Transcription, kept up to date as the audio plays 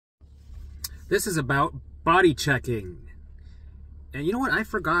This is about body checking. And you know what? I have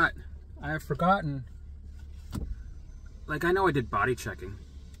forgotten. Like, I know I did body checking,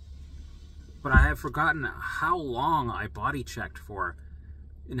 but I have forgotten how long I body checked for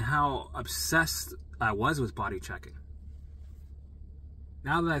and how obsessed I was with body checking.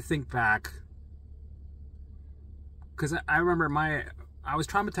 Now that I think back, because I remember I was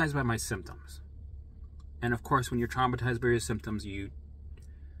traumatized by my symptoms. And of course, when you're traumatized by your symptoms, you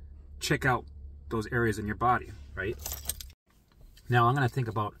check out those areas in your body, right? Now I'm going to think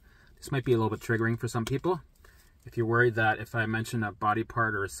about, this might be a little bit triggering for some people. If you're worried that if I mention a body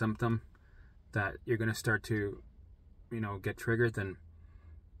part or a symptom that you're going to start to, get triggered, then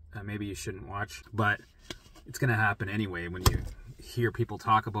maybe you shouldn't watch. But it's going to happen anyway when you hear people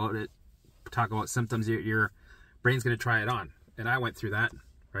talk about it, talk about symptoms. Your brain's going to try it on. And I went through that,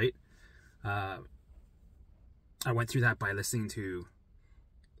 right? I went through that by listening to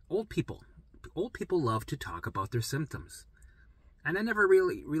old people. Old people love to talk about their symptoms. And I never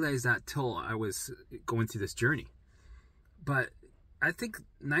really realized that till I was going through this journey. But I think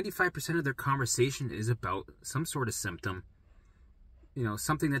 95% of their conversation is about some sort of symptom.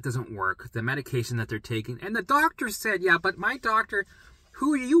 Something that doesn't work, the medication that they're taking. And the doctor said, yeah, but my doctor,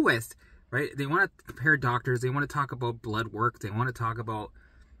 who are you with? Right? They want to compare doctors. They want to talk about blood work. They want to talk about,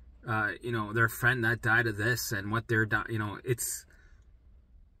 their friend that died of this and what they're,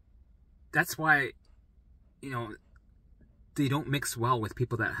 that's why, they don't mix well with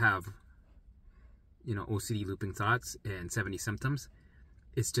people that have, OCD looping thoughts and 70 symptoms.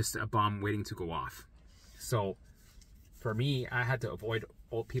 It's just a bomb waiting to go off. So for me, I had to avoid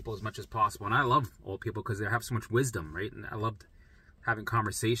old people as much as possible. And I love old people because they have so much wisdom, right? And I loved having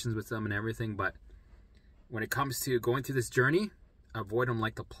conversations with them and everything. But when it comes to going through this journey, avoid them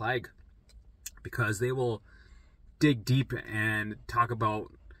like the plague, because they will dig deep and talk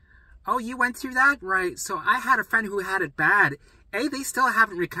about, oh, you went through that? Right. So I had a friend who had it bad. Hey, they still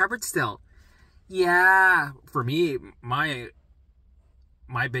haven't recovered still. Yeah. For me, my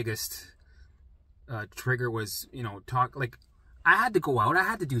biggest trigger was, I had to go out. I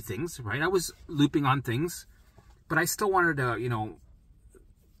had to do things, right? I was looping on things, but I still wanted to,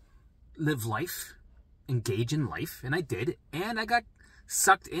 live life, engage in life. And I did. And I got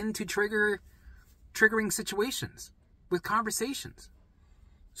sucked into triggering situations with conversations.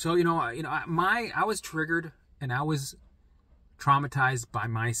 So, I was triggered and I was traumatized by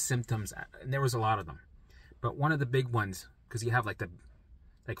my symptoms, and there was a lot of them. But one of the big ones, because you have like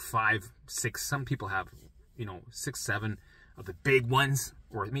 5, 6, some people have, 6, 7 of the big ones,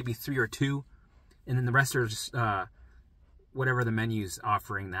 or maybe 3 or 2. And then the rest are just whatever the menu's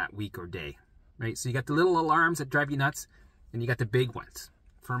offering that week or day, right? So you got the little alarms that drive you nuts, and you got the big ones.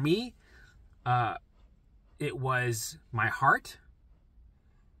 For me, it was my heart,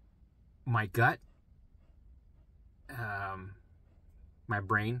 my gut, my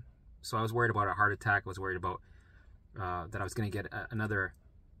brain. So I was worried about a heart attack. I was worried about that I was going to get another,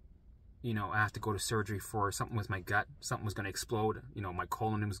 I have to go to surgery for something with my gut. Something was going to explode. My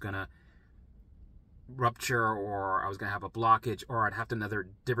colon was going to rupture, or I was going to have a blockage, or I'd have another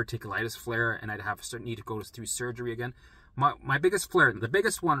diverticulitis flare, and I'd have need to go through surgery again. My biggest flare, the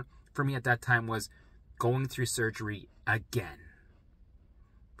biggest one for me at that time, was going through surgery again.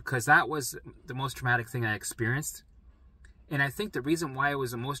 Because that was the most traumatic thing I experienced. And I think the reason why it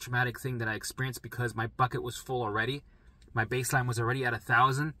was the most traumatic thing that I experienced, because my bucket was full already. My baseline was already at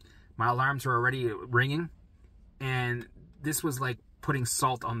 1,000. My alarms were already ringing. And this was like putting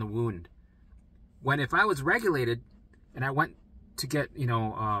salt on the wound. When if I was regulated and I went to get,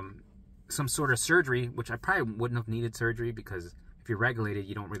 some sort of surgery, which I probably wouldn't have needed surgery, because if you're regulated,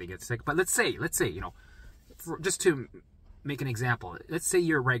 you don't really get sick. But let's say, just to make an example, let's say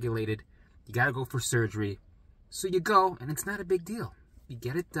you're regulated, you got to go for surgery. So you go, and it's not a big deal. You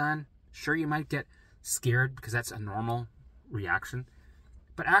get it done. Sure, you might get scared, because that's a normal reaction.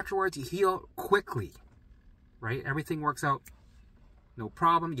 But afterwards, you heal quickly, right? Everything works out, no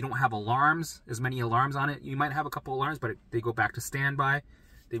problem. You don't have alarms, as many alarms on it. You might have a couple alarms, but they go back to standby.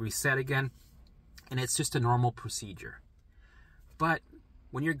 They reset again, and it's just a normal procedure. But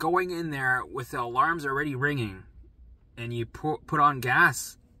when you're going in there with the alarms already ringing, and you put on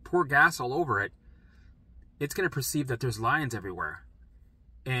gas, pour gas all over it, it's going to perceive that there's lines everywhere,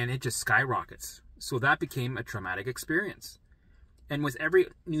 and it just skyrockets. So that became a traumatic experience. And with every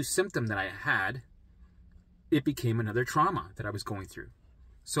new symptom that I had, it became another trauma that I was going through.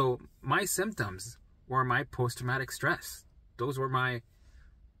 So my symptoms were my post-traumatic stress. Those were my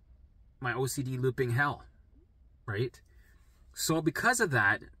OCD looping hell, right? So because of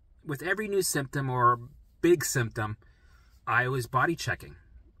that, with every new symptom or big symptom, I was body checking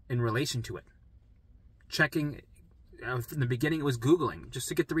in relation to it. checking. In the beginning, it was Googling just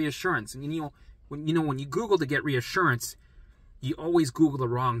to get the reassurance. And when you Google to get reassurance, you always Google the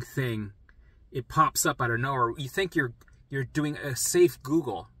wrong thing. It pops up out of nowhere. You think you're doing a safe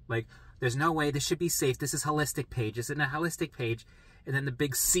Google. Like, there's no way this should be safe. This is holistic page. This isn't a holistic page. And then the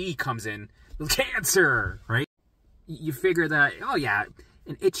big C comes in. Cancer, right? You figure that, oh yeah,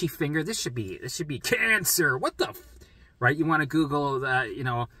 an itchy finger. This should be cancer. What the, right? You want to Google that,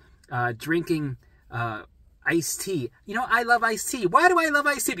 drinking iced tea. I love iced tea. Why do I love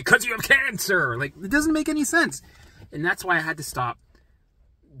iced tea? Because you have cancer. Like, it doesn't make any sense. And that's why I had to stop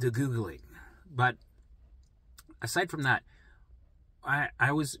the Googling. But aside from that,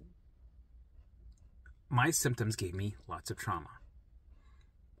 my symptoms gave me lots of trauma.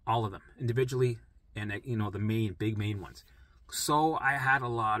 All of them, individually, and the big main ones. So I had a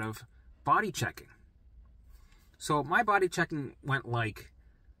lot of body checking. So my body checking went like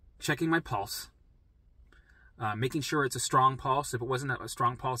checking my pulse, making sure it's a strong pulse. If it wasn't a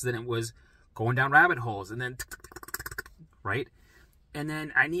strong pulse, then it was going down rabbit holes, and then right? And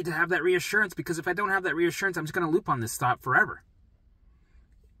then I need to have that reassurance, because if I don't have that reassurance, I'm just going to loop on this thought forever.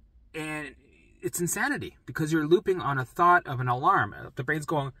 And it's insanity, because you're looping on a thought of an alarm. The brain's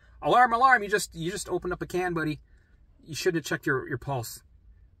going, alarm, alarm. You just opened up a can, buddy. You should have checked your pulse.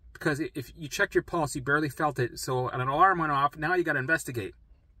 Because if you checked your pulse, you barely felt it. So an alarm went off. Now you got to investigate.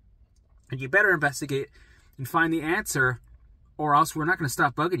 And you better investigate and find the answer, or else we're not going to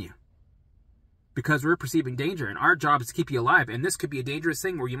stop bugging you. Because we're perceiving danger, and our job is to keep you alive. And this could be a dangerous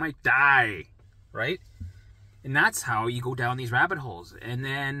thing where you might die, right? And that's how you go down these rabbit holes. And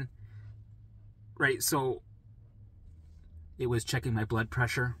then, right, so it was checking my blood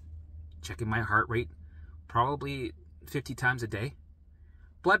pressure, checking my heart rate, probably 50 times a day.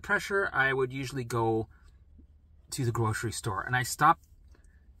 Blood pressure, I would usually go to the grocery store. And I stopped.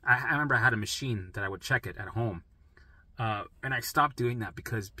 I remember I had a machine that I would check it at home. And I stopped doing that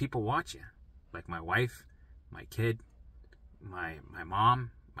because people watch you. Like my wife, my kid, my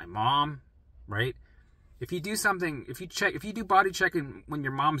mom, right? If you do something, if you do body checking when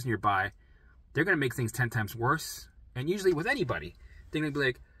your mom's nearby, they're going to make things 10 times worse. And usually with anybody, they're going to be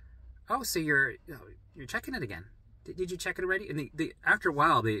like, oh, so you're checking it again. Did you check it already? And they after a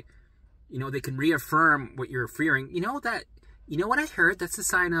while, they can reaffirm what you're fearing. You know what I heard? That's a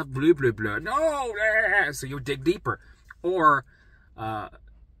sign of blah, blah, blah. No! So you'll dig deeper. Or,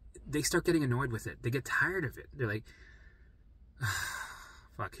 they start getting annoyed with it. They get tired of it. They're like,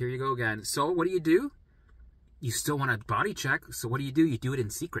 fuck, here you go again. So what do? You still want a body check. So what do? You do it in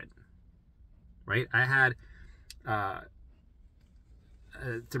secret. Right? I had a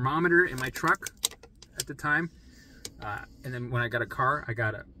thermometer in my truck at the time. And then when I got a car, I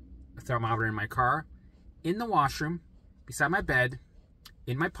got a thermometer in my car, in the washroom, beside my bed,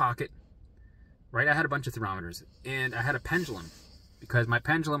 in my pocket. Right? I had a bunch of thermometers. And I had a pendulum. Because my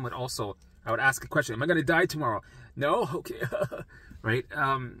pendulum would also, I would ask a question, am I going to die tomorrow? No? Okay. Right?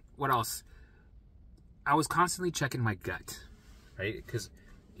 What else? I was constantly checking my gut, right? Because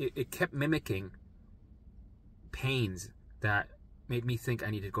it kept mimicking pains that made me think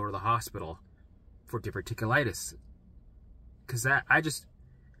I needed to go to the hospital for diverticulitis. Because I just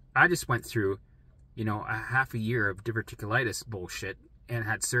went through, a half a year of diverticulitis bullshit and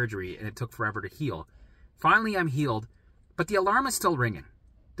had surgery, and it took forever to heal. Finally, I'm healed. But the alarm is still ringing.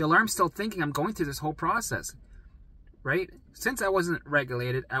 The alarm's still thinking I'm going through this whole process, right? Since I wasn't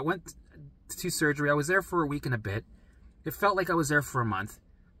regulated, I went to surgery. I was there for a week and a bit. It felt like I was there for a month.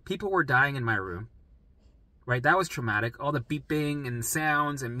 People were dying in my room, right? That was traumatic. All the beeping and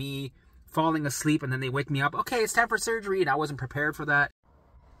sounds and me falling asleep, and then they wake me up. Okay, it's time for surgery, and I wasn't prepared for that.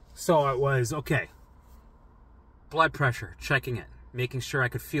 So it was, okay, blood pressure, checking it. Making sure I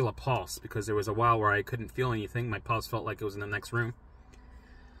could feel a pulse, because there was a while where I couldn't feel anything. My pulse felt like it was in the next room.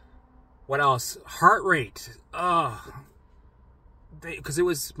 What else? Heart rate.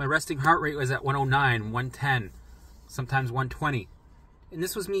 Because my resting heart rate was at 109, 110, sometimes 120. And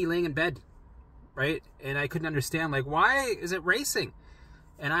this was me laying in bed, right? And I couldn't understand, like, why is it racing?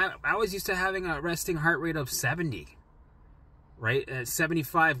 And I was used to having a resting heart rate of 70, right? At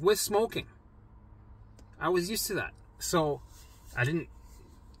 75 with smoking. I was used to that. So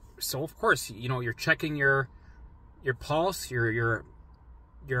of course, you're checking your pulse, your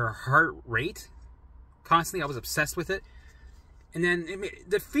heart rate constantly. I was obsessed with it. And then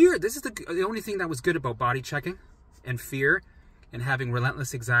the fear, this is the only thing that was good about body checking and fear and having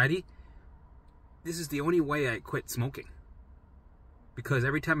relentless anxiety. This is the only way I quit smoking. Because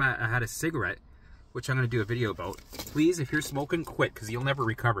every time I had a cigarette, which I'm going to do a video about, please, if you're smoking, quit, because you'll never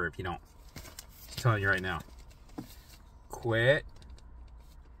recover if you don't. I'm telling you right now. Quit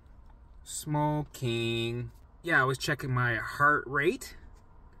smoking. Yeah, I was checking my heart rate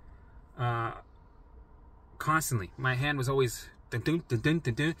constantly. My hand was always dun, dun, dun, dun,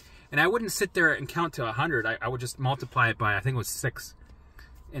 dun, dun. And I wouldn't sit there and count to 100. I would just multiply it by, I think it was 6.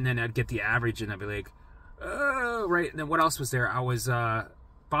 And then I'd get the average and I'd be like, oh, right. And then what else was there? I was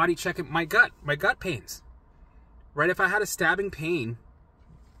body checking my gut pains. Right? If I had a stabbing pain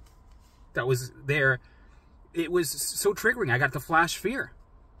that was there, it was so triggering. I got the flash fear.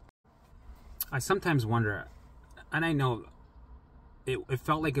 I sometimes wonder, and I know it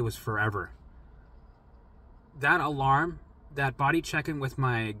felt like it was forever. That alarm, that body checking with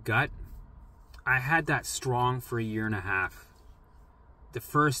my gut, I had that strong for a year and a half. The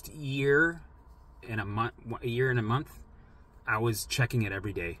first year and a month, I was checking it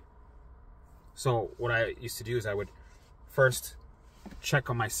every day. So what I used to do is I would first check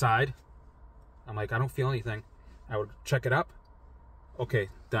on my side. I'm like, I don't feel anything. I would check it up. Okay,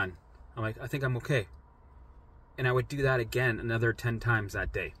 done. I'm like, I think I'm okay. And I would do that again another 10 times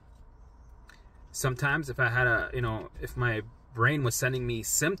that day. Sometimes if I had if my brain was sending me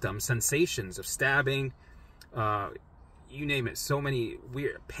symptoms, sensations of stabbing, you name it, so many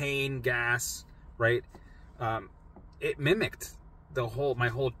weird pain, gas, right? It mimicked my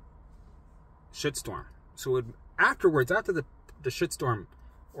whole shitstorm. So afterwards, after the shitstorm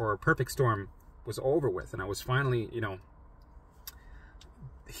or perfect storm was over with, and I was finally,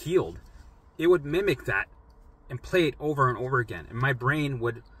 healed, it would mimic that and play it over and over again. And my brain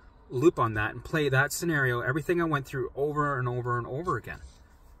would loop on that and play that scenario, everything I went through, over and over and over again,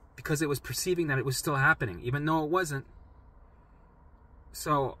 because it was perceiving that it was still happening, even though it wasn't.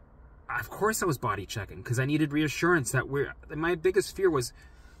 So, of course I was body checking, because I needed reassurance that my biggest fear was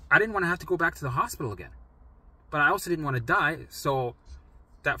I didn't want to have to go back to the hospital again. But I also didn't want to die, so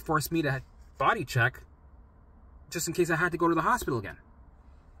that forced me to body check just in case I had to go to the hospital again.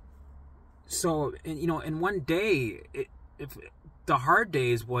 So, in one day, if the hard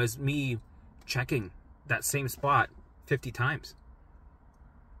days was me checking that same spot 50 times.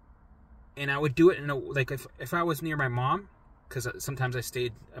 And I would do it if I was near my mom, because sometimes I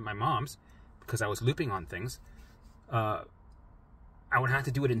stayed at my mom's because I was looping on things, I would have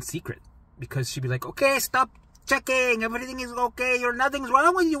to do it in secret, because she'd be like, okay, stop checking, everything is okay, nothing's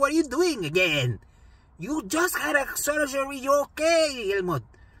wrong with you, what are you doing again? You just had a surgery, you're okay, Helmut.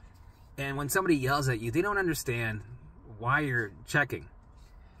 And when somebody yells at you, they don't understand why you're checking,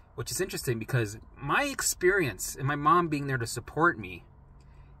 which is interesting, because my experience and my mom being there to support me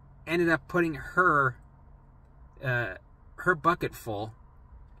ended up putting her bucket full.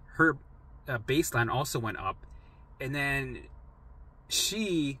 Her baseline also went up, and then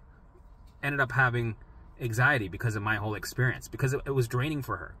she ended up having anxiety because of my whole experience, because it was draining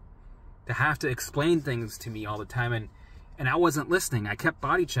for her to have to explain things to me all the time, and I wasn't listening. I kept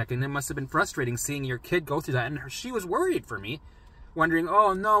body checking. It must have been frustrating seeing your kid go through that, and she was worried for me, wondering,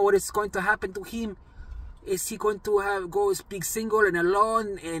 oh no, what is going to happen to him? Is he going to go speak single and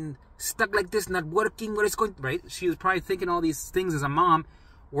alone and stuck like this, not working? What is going to, right? She was probably thinking all these things as a mom,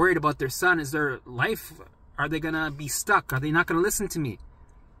 worried about their son. Is their life, are they going to be stuck? Are they not going to listen to me?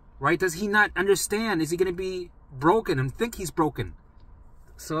 Right? Does he not understand? Is he going to be broken and think he's broken?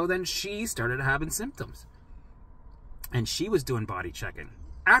 So then she started having symptoms. And she was doing body checking.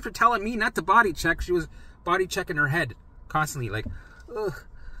 After telling me not to body check, she was body checking her head constantly, like, ugh,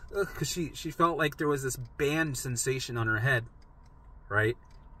 because she felt like there was this band sensation on her head, right?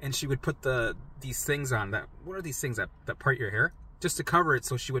 And she would put these things on that. What are these things that part your hair? Just to cover it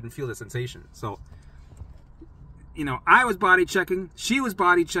so she wouldn't feel the sensation. So, I was body checking, she was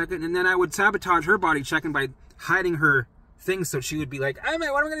body checking, and then I would sabotage her body checking by hiding her things so she would be like, oh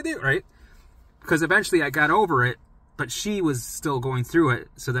man, what am I going to do, right? Because eventually I got over it, but she was still going through it,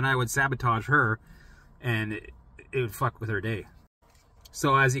 so then I would sabotage her, and it would fuck with her day.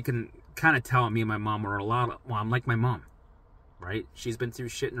 So as you can kind of tell, me and my mom were I'm like my mom, right? She's been through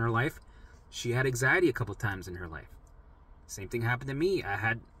shit in her life. She had anxiety a couple times in her life. Same thing happened to me. I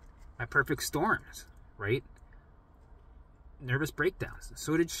had my perfect storms, right? Nervous breakdowns.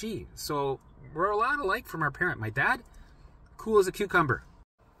 So did she. So we're a lot alike from our parent. My dad, cool as a cucumber.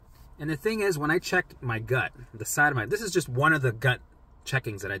 And the thing is, when I checked my gut, the side of this is just one of the gut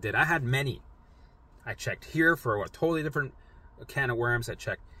checkings that I did. I had many. I checked here for a totally different can of worms. I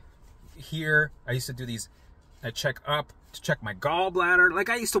checked here. I used to do these. I check up to check my gallbladder. Like,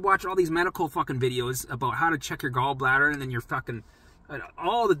 I used to watch all these medical fucking videos about how to check your gallbladder and then your fucking,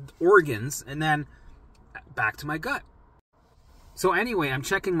 all the organs, and then back to my gut. So anyway, I'm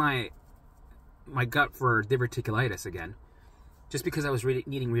checking my gut for diverticulitis again, just because I was really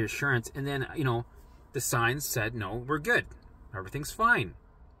needing reassurance. And then, the signs said, no, we're good. Everything's fine.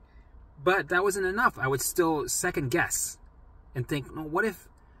 But that wasn't enough. I would still second guess and think, no, what if,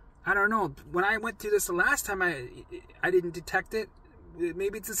 I don't know, when I went through this the last time, I didn't detect it.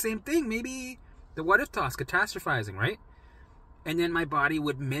 Maybe it's the same thing. Maybe the what if toss, catastrophizing, right? And then my body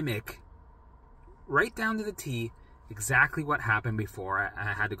would mimic right down to the T exactly what happened before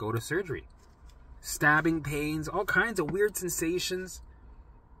I had to go to surgery. Stabbing pains, all kinds of weird sensations,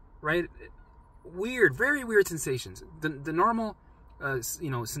 right? Weird, very weird sensations. The normal,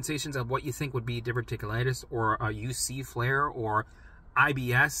 sensations of what you think would be diverticulitis or a UC flare or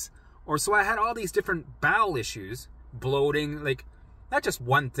IBS. Or so I had all these different bowel issues, bloating, like not just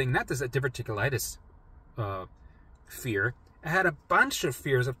one thing, not just a diverticulitis fear. I had a bunch of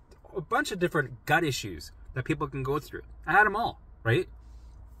fears, a bunch of different gut issues that people can go through. I had them all, right?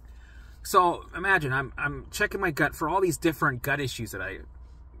 So imagine I'm checking my gut for all these different gut issues that I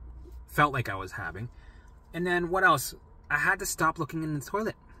felt like I was having. And then what else? I had to stop looking in the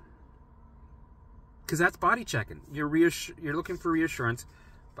toilet. Because that's body checking. You're looking for reassurance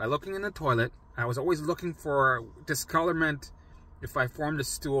by looking in the toilet. I was always looking for discolorment if I formed a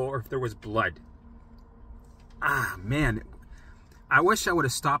stool or if there was blood. Ah, man. I wish I would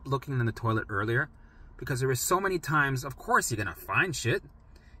have stopped looking in the toilet earlier, because there were so many times, of course you're going to find shit.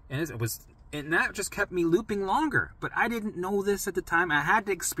 And that just kept me looping longer. But I didn't know this at the time. I had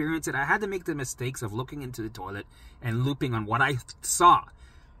to experience it. I had to make the mistakes of looking into the toilet and looping on what I saw.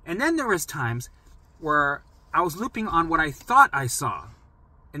 And then there was times where I was looping on what I thought I saw.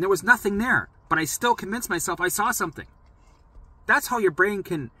 And there was nothing there. But I still convinced myself I saw something. That's how your brain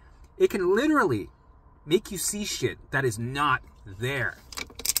can literally make you see shit that is not there.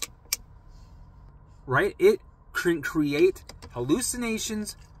 Right? It can create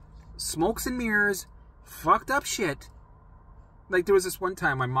hallucinations, smokes and mirrors, fucked up shit. Like there was this one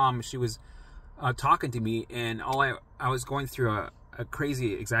time my mom, she was talking to me, and I was going through a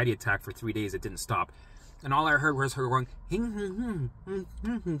crazy anxiety attack for 3 days. It didn't stop. And all I heard was her going, and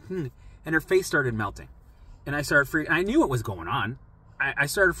her face started melting. And I started freaking. I knew what was going on. I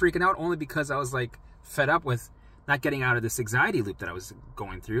started freaking out only because I was like fed up with not getting out of this anxiety loop that I was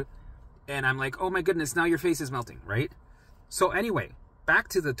going through. And I'm like, oh my goodness, now your face is melting, right? So anyway, back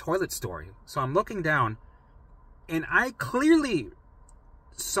to the toilet story. So I'm looking down, and I clearly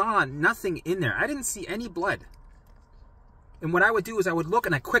saw nothing in there. I didn't see any blood. And what I would do is I would look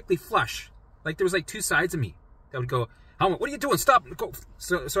and I quickly flush. Like there was like two sides of me that would go, Helmut, what are you doing? Stop. Go.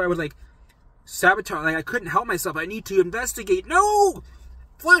 So I would like sabotage. Like I couldn't help myself. I need to investigate. No!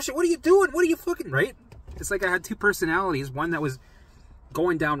 Flush it. What are you doing? What are you fucking, right? It's like I had two personalities. One that was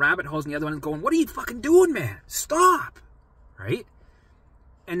going down rabbit holes, and the other one going, what are you fucking doing, man? Stop. Right?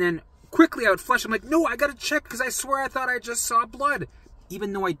 And then quickly I would flush. I'm like, no, I gotta check, because I swear I thought I just saw blood.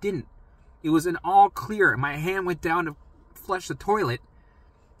 Even though I didn't. It was an all clear. My hand went down to flush the toilet.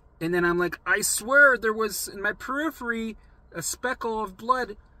 And then I'm like, I swear there was in my periphery a speckle of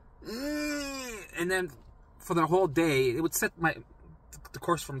blood. And then for the whole day, it would set the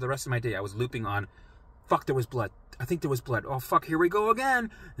course from the rest of my day. I was looping on, fuck, there was blood. I think there was blood. Oh, fuck, here we go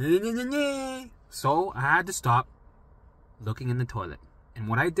again. So I had to stop looking in the toilet. And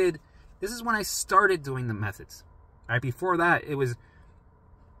what I did, this is when I started doing the methods. Right before that, it was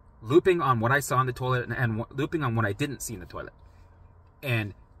looping on what I saw in the toilet and looping on what I didn't see in the toilet.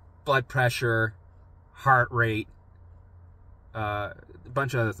 And blood pressure, heart rate, a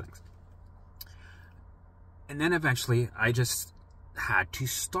bunch of other things. And then eventually, I just had to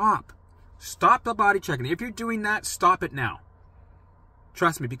stop. Stop the body checking. If you're doing that, stop it now.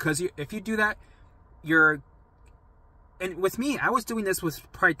 Trust me, because if you do that, and with me, I was doing this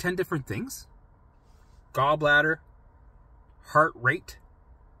with probably 10 different things. Gallbladder, heart rate,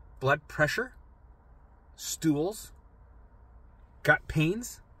 blood pressure, stools, gut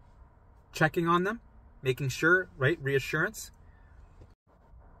pains, checking on them, making sure, right, reassurance.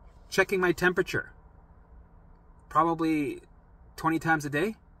 Checking my temperature, probably 20 times a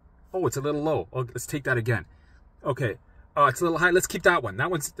day. Oh, it's a little low. Oh, let's take that again. Okay. Oh, it's a little high. Let's keep that one. That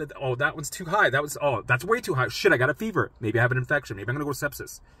one's too high. That's way too high. Shit, I got a fever. Maybe I have an infection. Maybe I'm going to go to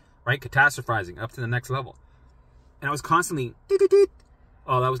sepsis. Right? Catastrophizing up to the next level. And I was constantly,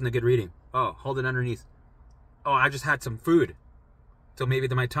 oh, that wasn't a good reading. Oh, hold it underneath. Oh, I just had some food. So maybe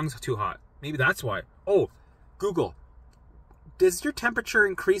my tongue's too hot. Maybe that's why. Oh, Google. Does your temperature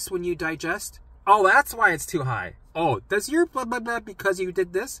increase when you digest? Oh, that's why it's too high. Oh, does your blah, blah, blah because you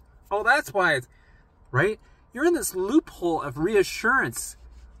did this? Oh, that's why it's, right? You're in this loophole of reassurance.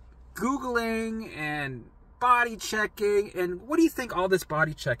 Googling and body checking. And what do you think all this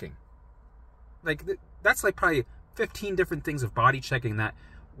body checking? Like, that's like probably 15 different things of body checking, that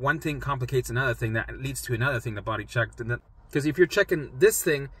one thing complicates another thing that leads to another thing, the body checked. Because if you're checking this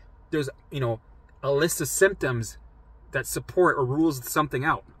thing, there's, you know, a list of symptoms that support or rules something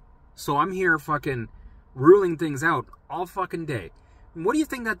out. So I'm here fucking ruling things out all fucking day. What do you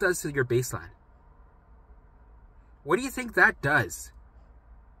think that does to your baseline? What do you think that does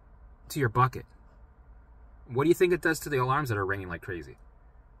to your bucket? What do you think it does to the alarms that are ringing like crazy?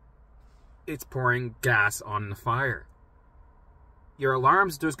 It's pouring gas on the fire. Your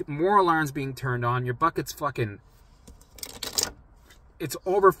alarms, there's more alarms being turned on. Your bucket's fucking, it's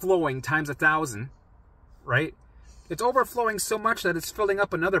overflowing times 1,000, right? It's overflowing so much that it's filling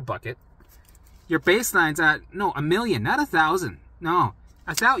up another bucket. Your baseline's at, no, 1,000,000, not 1,000. No,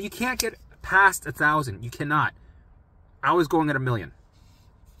 1,000, you can't get past 1,000. You cannot. I was going at 1,000,000.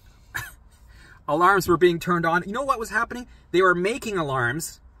 Alarms were being turned on. You know what was happening? They were making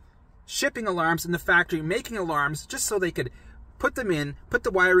alarms, shipping alarms in the factory, making alarms just so they could put them in, put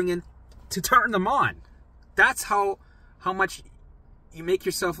the wiring in to turn them on. That's how much you make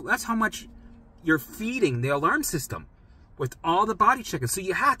yourself, that's how much you're feeding the alarm system with all the body checking. So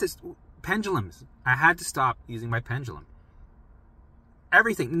you had to, pendulums. I had to stop using my pendulum.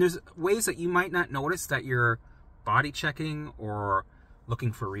 Everything. And there's ways that you might not notice that you're body checking or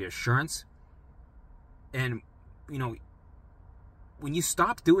looking for reassurance. And, you know, when you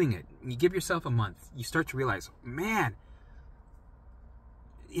stop doing it, you give yourself a month, you start to realize, man,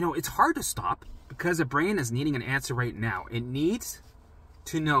 you know, it's hard to stop because the brain is needing an answer right now. It needs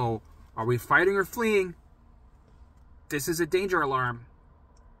to know, are we fighting or fleeing? This is a danger alarm.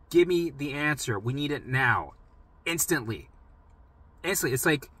 Give me the answer. We need it now. Instantly. Instantly. It's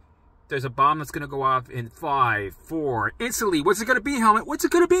like there's a bomb that's going to go off in 5, 4. Instantly. What's it going to be, helmet? What's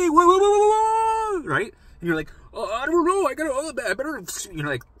it going to be? Whoa, whoa, whoa, whoa, whoa. Right? And you're like, oh, I don't know. I better, you know,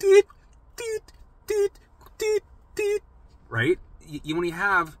 like, deet, deet, deet, deet, deet. Right? You only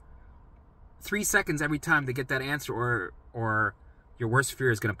have 3 seconds every time to get that answer, or your worst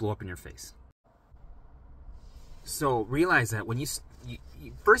fear is going to blow up in your face. So realize that when you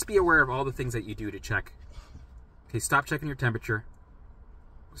first be aware of all the things that you do to check. Okay, stop checking your temperature.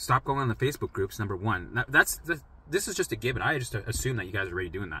 Stop going on the Facebook groups, number one. Now, this is just a given. I just assume that you guys are already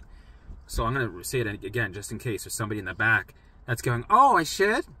doing that. So I'm going to say it again, just in case there's somebody in the back that's going, oh, I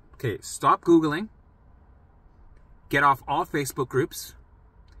should. Okay, stop Googling. Get off all Facebook groups.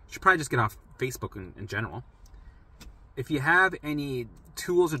 You should probably just get off Facebook in general. If you have any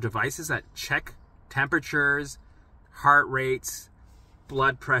tools or devices that check temperatures, heart rates,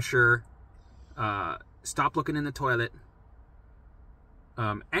 blood pressure, stop looking in the toilet,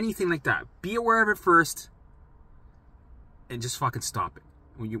 anything like that, be aware of it first and just fucking stop it.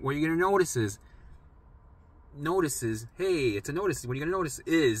 What you're going to notice is, hey, it's a notice. What you're going to notice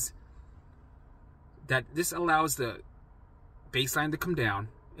is that this allows the baseline to come down.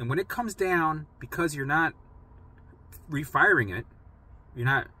 And when it comes down, because you're not refiring it, you're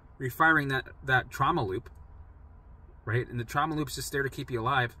not refiring that trauma loop, right? And the trauma loop's just there to keep you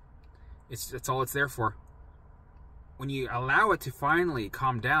alive. That's all it's there for. When you allow it to finally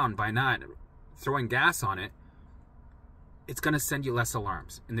calm down by not throwing gas on it, it's going to send you less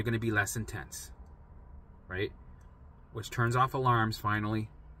alarms, and they're going to be less intense, right? Which turns off alarms finally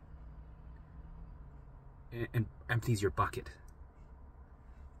and empties your bucket.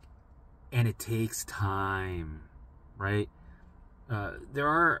 And it takes time, right? There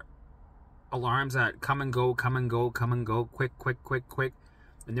are alarms that come and go, quick, quick, quick, quick.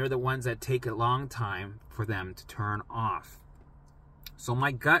 And they're the ones that take a long time for them to turn off. So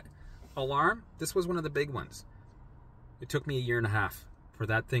my gut alarm, this was one of the big ones. It took me 1.5 years for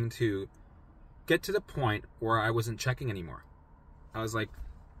that thing to get to the point where I wasn't checking anymore. I was like,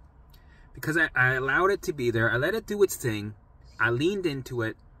 because I allowed it to be there. I let it do its thing. I leaned into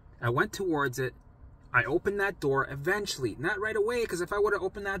it. I went towards it. I opened that door eventually. Not right away, because if I would have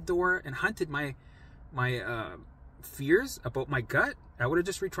opened that door and hunted my fears about my gut, I would have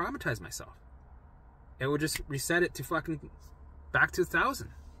just re-traumatized myself. It would just reset it to fucking back to 1,000,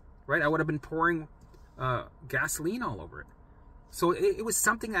 right? I would have been pouring gasoline all over it. So it was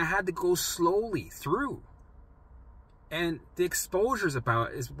something I had to go slowly through. And the exposures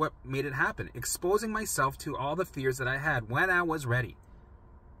about it is what made it happen. Exposing myself to all the fears that I had when I was ready.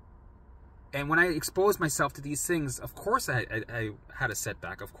 And when I exposed myself to these things, of course I had a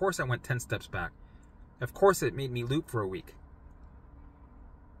setback. Of course I went 10 steps back. Of course it made me loop for a week.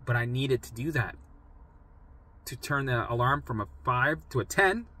 But I needed to do that. To turn the alarm from a 5 to a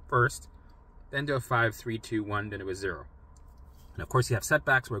 10 first. Then to a 5, 3, 2, 1, then to a 0. And of course you have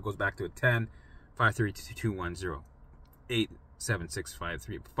setbacks where it goes back to a 10, 5, 3, 2, 1, 0. 8, 7, 6, 5,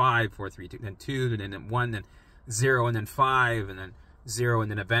 3, 5, 4, 3, 2, then 2, then 1, then 0, and then 5, and then 0,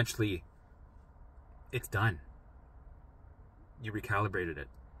 and then eventually it's done. You recalibrated it.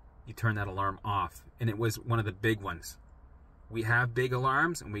 you turn that alarm off. And it was one of the big ones. We have big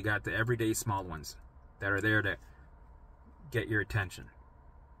alarms, and we got the everyday small ones that are there to get your attention.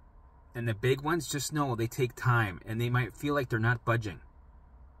 And the big ones, just know they take time, and they might feel like they're not budging.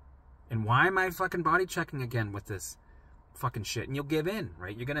 And why am I fucking body checking again with this fucking shit? And you'll give in,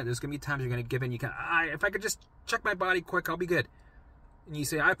 right? There's gonna be times you're gonna give in. You can, if I could just check my body quick, I'll be good. And you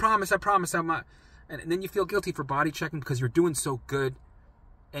say, I promise, I'm not. And then you feel guilty for body checking because you're doing so good.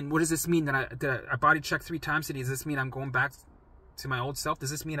 And what does this mean? That I body checked 3 times today? Does this mean I'm going back to my old self?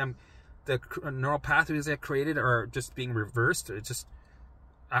 Does this mean the neural pathways I created are just being reversed? Or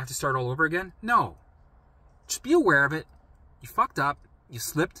I have to start all over again? No. Just be aware of it. You fucked up. You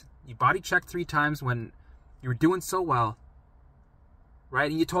slipped. You body checked 3 times when you were doing so well. Right?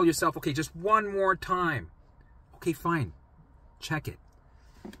 And you told yourself, okay, just one more time. Okay, fine. Check it.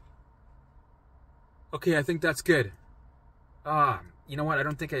 Okay, I think that's good. You know what? I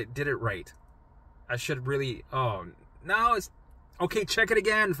don't think I did it right. I should really... Oh, now it's... Okay, check it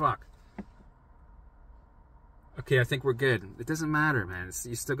again. Fuck. Okay, I think we're good. It doesn't matter, man.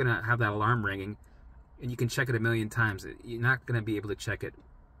 You're still going to have that alarm ringing, and you can check it 1,000,000 times. You're not going to be able to check it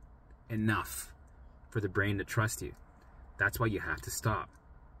enough for the brain to trust you. That's why you have to stop.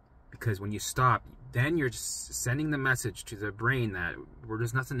 Because when you stop, then you're just sending the message to the brain that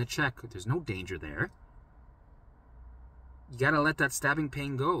there's nothing to check. There's no danger there. You got to let that stabbing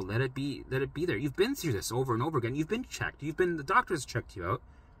pain go. Let it be there. You've been through this over and over again. You've been checked. The doctors checked you out.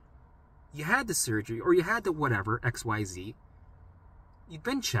 You had the surgery, or you had the whatever, XYZ. You've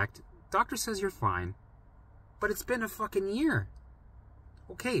been checked. Doctor says you're fine. But it's been a fucking year.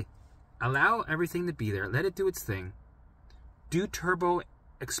 Okay. Allow everything to be there. Let it do its thing. Do turbo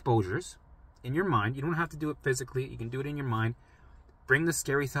exposures in your mind. You don't have to do it physically. You can do it in your mind. Bring the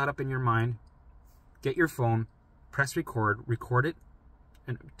scary thought up in your mind. Get your phone. Press record. Record it.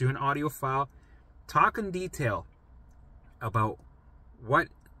 And do an audio file. Talk in detail about what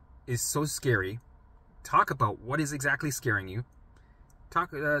is so scary. Talk about what is exactly scaring you.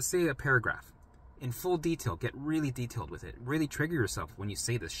 Say a paragraph in full detail. Get really detailed with it. Really trigger yourself when you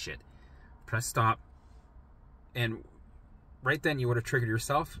say this shit. Press stop. And right then you would have triggered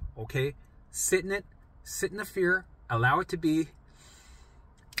yourself. Okay. Sit in it. Sit in the fear. Allow it to be.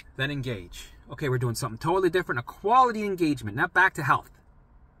 Then engage. Okay, we're doing something totally different. A quality engagement. Not back to health.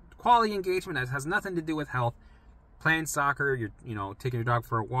 Quality engagement that has nothing to do with health. Playing soccer, you're taking your dog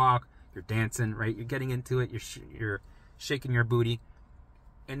for a walk, you're dancing, right? You're getting into it, you're shaking your booty,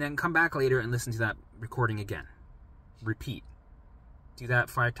 and then come back later and listen to that recording again. Repeat. Do that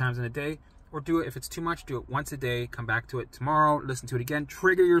 5 times in a day, or do it, if it's too much, do it once a day, come back to it tomorrow, listen to it again,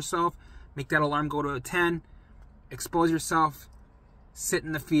 trigger yourself, make that alarm go to a 10, expose yourself, sit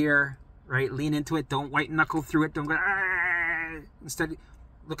in the fear, right? Lean into it, don't white knuckle through it, don't go, ah! Instead,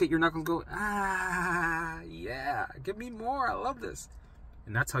 look at your knuckles, go, ah, yeah, give me more, I love this.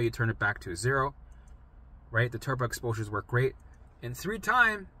 And that's how you turn it back to 0, right? The turbo exposures work great. And 3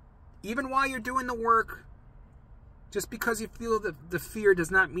 times, even while you're doing the work, just because you feel the fear does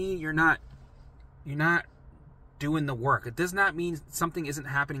not mean you're not doing the work. It does not mean something isn't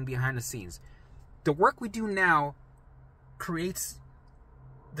happening behind the scenes. The work we do now creates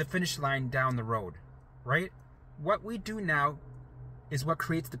the finish line down the road, right? What we do now is what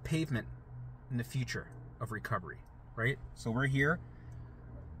creates the pavement in the future of recovery, right? So we're here.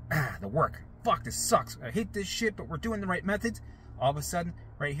 The work. Fuck, this sucks. I hate this shit, but we're doing the right methods. All of a sudden,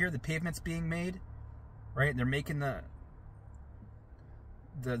 right here, the pavement's being made, right? They're making the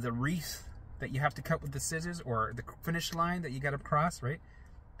wreath that you have to cut with the scissors, or the finish line that you got to cross, right?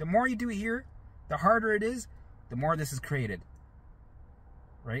 The more you do here, the harder it is, the more this is created,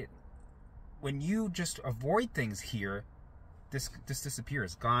 right? When you just avoid things here, this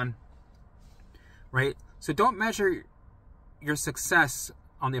disappears, gone, right? So don't measure your success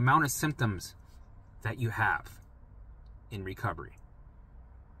on the amount of symptoms that you have in recovery,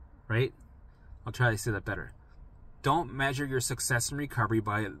 right? I'll try to say that better. Don't measure your success in recovery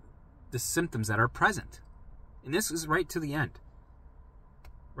by the symptoms that are present. And this is right to the end,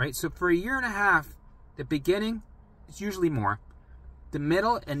 right? So for 1.5 years, the beginning is usually more. The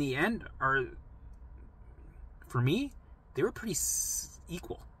middle and the end are, for me, they were pretty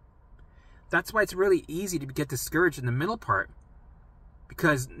equal. That's why it's really easy to get discouraged in the middle part,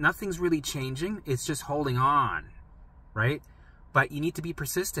 because nothing's really changing. It's just holding on, right? But you need to be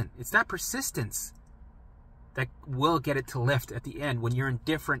persistent. It's that persistence that will get it to lift at the end when you're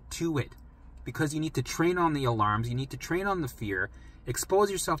indifferent to it, because you need to train on the alarms. You need to train on the fear, expose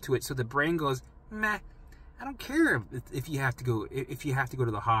yourself to it, so the brain goes, meh, I don't care if you have to go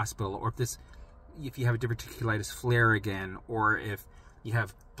to the hospital, or if you have a diverticulitis flare again, or if You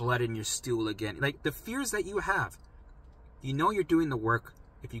have blood in your stool again. Like, the fears that you have, you know you're doing the work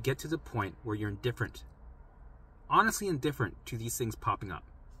if you get to the point where you're indifferent. Honestly indifferent to these things popping up.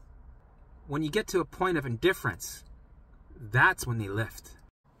 When you get to a point of indifference, that's when they lift.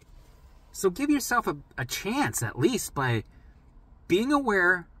 So give yourself a chance, at least, by being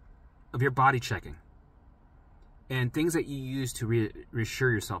aware of your body checking and things that you use to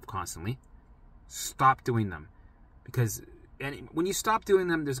reassure yourself constantly. Stop doing them, because when you stop doing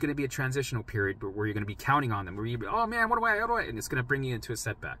them, there's going to be a transitional period where you're going to be counting on them, where you be, oh man, how do I, and it's going to bring you into a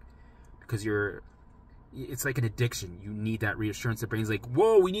setback, because it's like an addiction. You need that reassurance. The brain's like,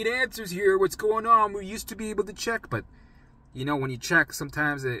 whoa, we need answers here. What's going on? We used to be able to check, but you know, when you check,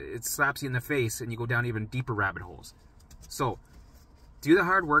 sometimes it slaps you in the face and you go down even deeper rabbit holes. So do the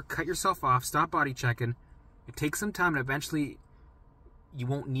hard work, cut yourself off, stop body checking. It takes some time, and eventually you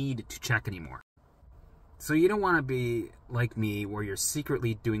won't need to check anymore. So you don't want to be like me, where you're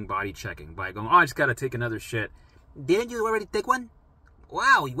secretly doing body checking by going, oh, I just got to take another shit. Didn't you already take one?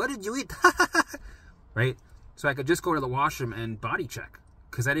 Wow, what did you eat? Right? So I could just go to the washroom and body check,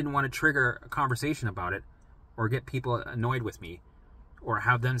 because I didn't want to trigger a conversation about it, or get people annoyed with me, or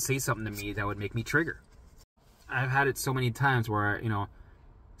have them say something to me that would make me trigger. I've had it so many times where, you know,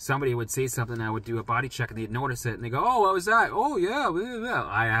 somebody would say something, I would do a body check, and they'd notice it, and they go, oh, what was that? Oh, yeah,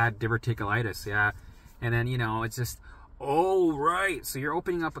 I had diverticulitis, yeah. And then, you know, it's just, oh, right. So you're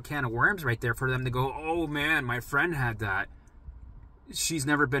opening up a can of worms right there for them to go, oh, man, my friend had that. She's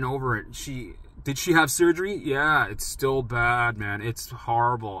never been over it. Did she have surgery? Yeah, it's still bad, man. It's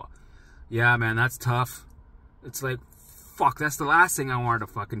horrible. Yeah, man, that's tough. It's like, fuck, that's the last thing I wanted to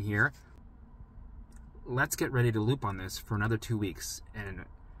fucking hear. Let's get ready to loop on this for another 2 weeks and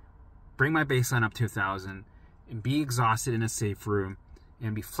bring my baseline up to 1,000 and be exhausted in a safe room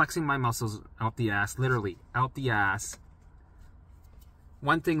and be flexing my muscles out the ass, literally out the ass.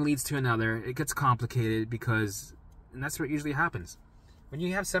 One thing leads to another. It gets complicated and that's what usually happens. When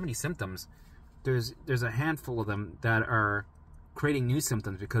you have 70 symptoms, there's a handful of them that are creating new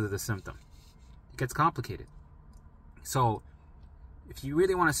symptoms because of the symptom. It gets complicated. So if you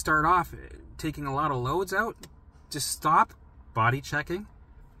really want to start off taking a lot of loads out, just stop body checking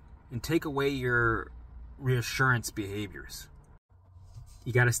and take away your reassurance behaviors.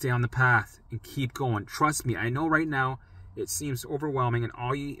 You got to stay on the path and keep going. Trust me, I know right now it seems overwhelming, and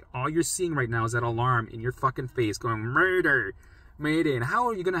all you're seeing right now is that alarm in your fucking face going, murder, mayday. And how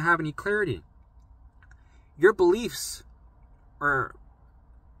are you going to have any clarity? Your beliefs are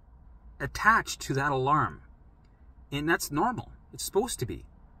attached to that alarm, and that's normal. It's supposed to be,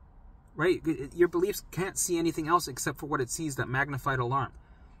 right? Your beliefs can't see anything else except for what it sees, that magnified alarm.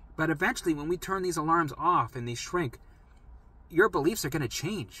 But eventually, when we turn these alarms off and they shrink, your beliefs are going to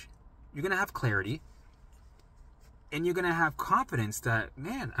change. You're going to have clarity, and you're going to have confidence that,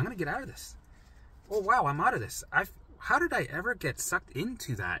 man, I'm going to get out of this. Oh, wow, I'm out of this. How did I ever get sucked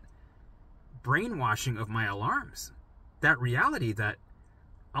into that brainwashing of my alarms? That reality that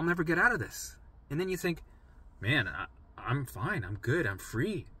I'll never get out of this. And then you think, man, I'm fine. I'm good. I'm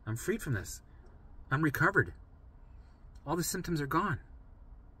free. I'm freed from this. I'm recovered. All the symptoms are gone.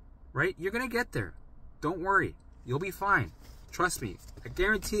 Right? You're going to get there. Don't worry. You'll be fine. Trust me. I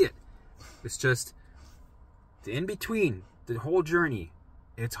guarantee it. It's just the in-between, the whole journey,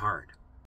 it's hard.